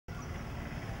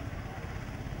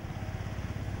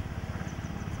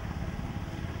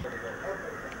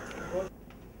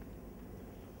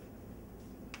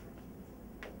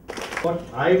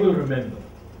what I will remember,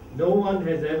 no one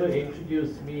has ever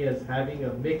introduced me as having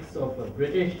a mix of a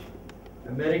British,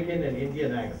 American and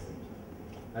Indian accent.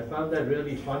 I found that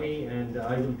really funny, and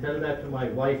I will tell that to my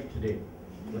wife today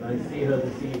when I see her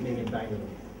this evening in Bangalore.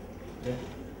 Okay?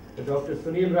 So Dr.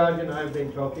 Sunil Raj and I have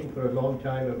been talking for a long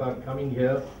time about coming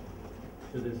here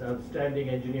to this outstanding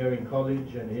engineering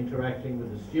college and interacting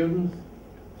with the students.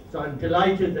 So I'm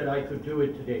delighted that I could do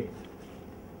it today.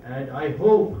 And I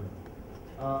hope,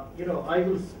 I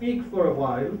will speak for a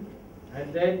while,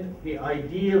 and then the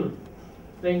ideal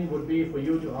thing would be for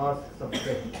you to ask some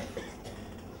questions,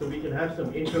 so we can have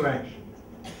some interaction,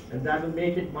 and that will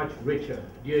make it much richer.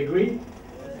 Do you agree?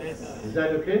 Yes, sir. Is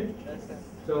that okay? Yes, sir.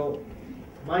 So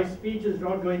my speech is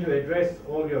not going to address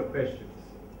all your questions.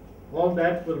 All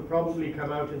that will probably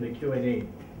come out in the Q&A,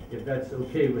 if that's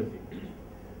okay with you.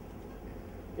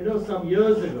 You know, some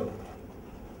years ago,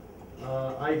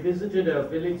 I visited a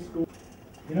village school.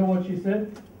 You know what she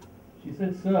said? She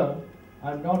said, "Sir,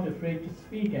 I'm not afraid to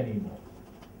speak anymore."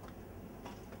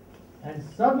 And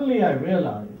suddenly I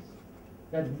realized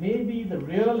that maybe the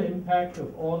real impact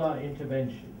of all our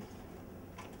interventions.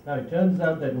 Now it turns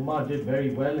out that Uma did very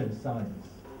well in science.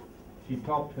 She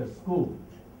topped her school.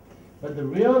 But the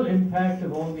real impact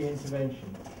of all the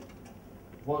interventions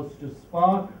was to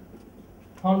spark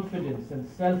confidence and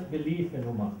self-belief in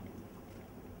Uma.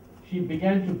 She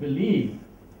began to believe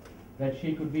that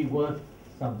she could be worth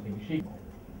something.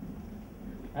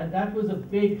 And that was a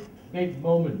big, big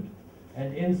moment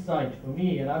and insight for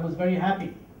me, and I was very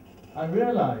happy. I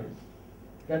realized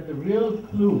that the real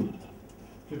clue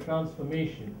to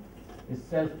transformation is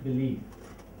self-belief.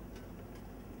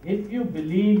 If you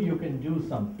believe you can do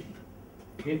something,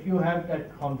 if you have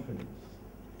that confidence,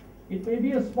 it may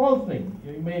be a small thing.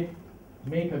 You may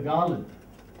make a garland,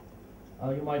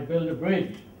 you might build a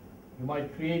bridge, you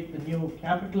might create the new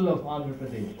capital of Andhra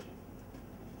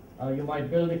Pradesh, you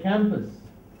might build a campus,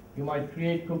 you might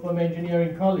create Kuppam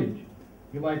Engineering College,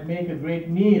 you might make a great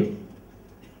meal,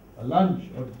 a lunch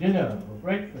or dinner or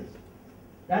breakfast.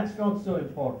 That's not so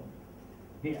important.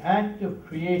 The act of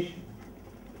creation,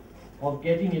 of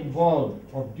getting involved,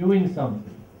 of doing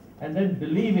something, and then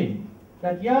believing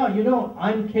that, yeah,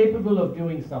 I'm capable of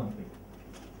doing something,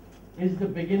 is the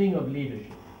beginning of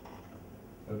leadership.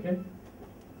 Okay?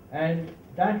 And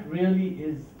that really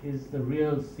is the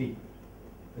real secret,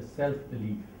 the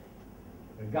self-belief.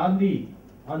 Gandhi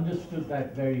understood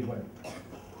that very well.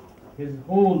 His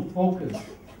whole focus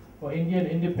for Indian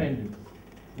independence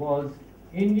was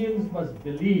Indians must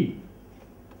believe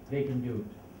they can do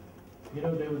it. You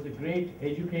know, there was a great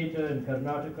educator in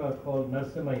Karnataka called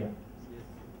Narasimhaya,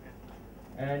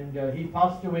 and he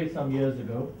passed away some years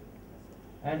ago,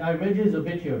 and I read his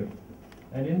obituary,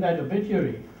 and in that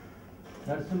obituary,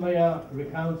 Narasimhaya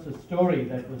recounts a story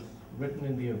that was written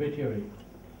in the obituary,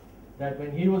 that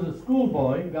when he was a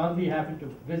schoolboy, Gandhi happened to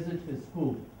visit his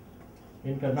school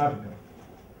in Karnataka.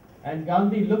 And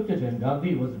Gandhi looked at him.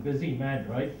 Gandhi was a busy man,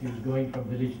 right? He was going from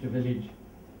village to village,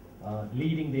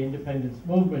 leading the independence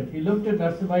movement. He looked at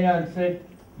Narasimhaya and said,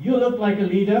 "You look like a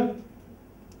leader."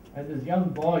 And this young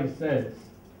boy says,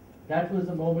 that was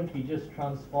the moment he just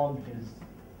transformed his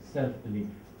self-belief.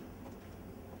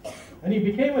 And he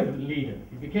became a leader.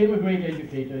 He became a great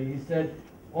educator. He said,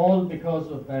 all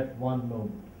because of that one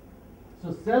moment.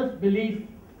 So self-belief,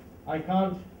 I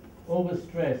can't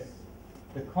overstress.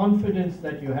 The confidence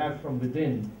that you have from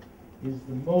within is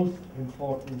the most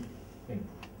important thing.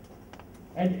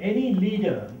 And any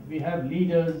leader, we have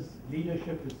leaders,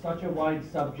 leadership is such a wide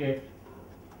subject.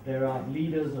 There are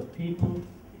leaders of people,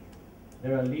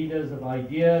 there are leaders of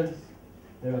ideas,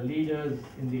 there are leaders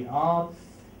in the arts,